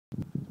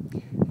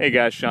Hey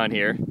guys, Sean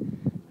here.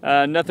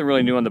 Nothing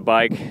really new on the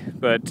bike,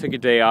 but took a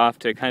day off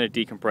to kind of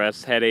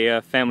decompress. Had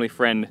a family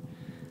friend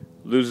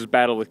lose his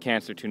battle with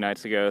cancer 2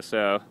 nights ago,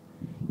 so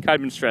kind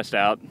of been stressed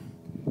out.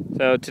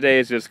 So today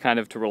is just kind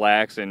of to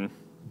relax and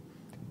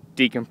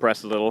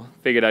decompress a little.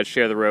 Figured I'd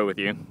share the road with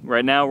you.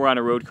 Right now we're on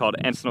a road called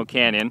Encino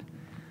Canyon,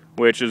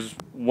 which is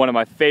one of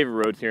my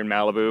favorite roads here in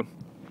Malibu.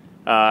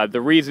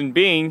 The reason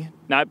being,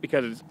 not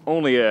because it's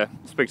only a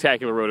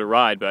spectacular road to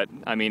ride, but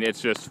I mean it's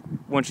just,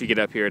 once you get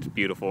up here, it's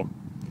beautiful.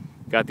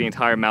 Got the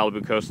entire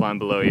Malibu coastline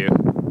below you.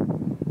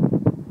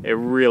 It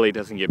really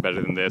doesn't get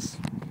better than this.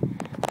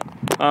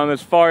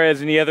 As far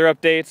as any other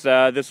updates,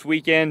 this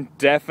weekend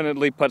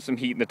definitely put some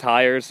heat in the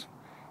tires.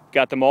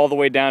 Got them all the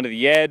way down to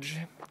the edge,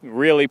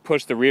 really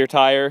pushed the rear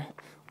tire,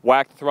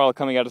 whacked the throttle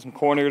coming out of some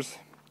corners.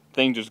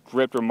 Thing just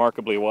gripped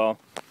remarkably well.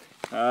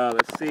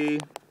 Let's see.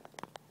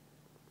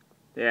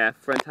 Yeah,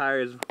 front tire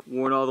is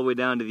worn all the way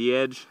down to the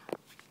edge.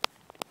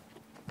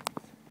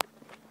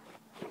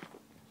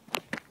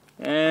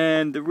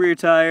 And the rear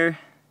tire,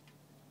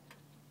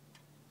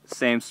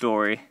 same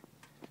story.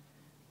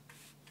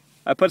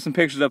 I put some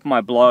pictures up on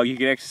my blog. You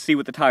can actually see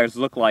what the tires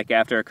look like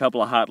after a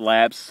couple of hot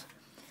laps.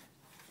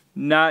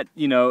 Not,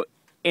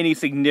 any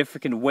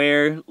significant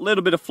wear, a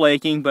little bit of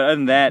flaking, but other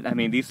than that, I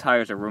mean, these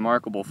tires are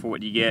remarkable for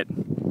what you get.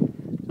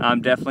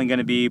 I'm definitely going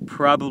to be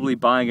probably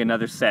buying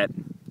another set.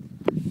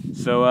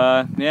 So,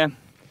 yeah.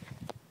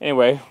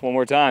 Anyway, one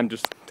more time,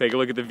 just take a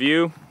look at the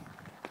view.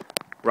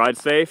 Ride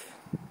safe.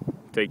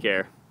 Take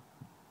care.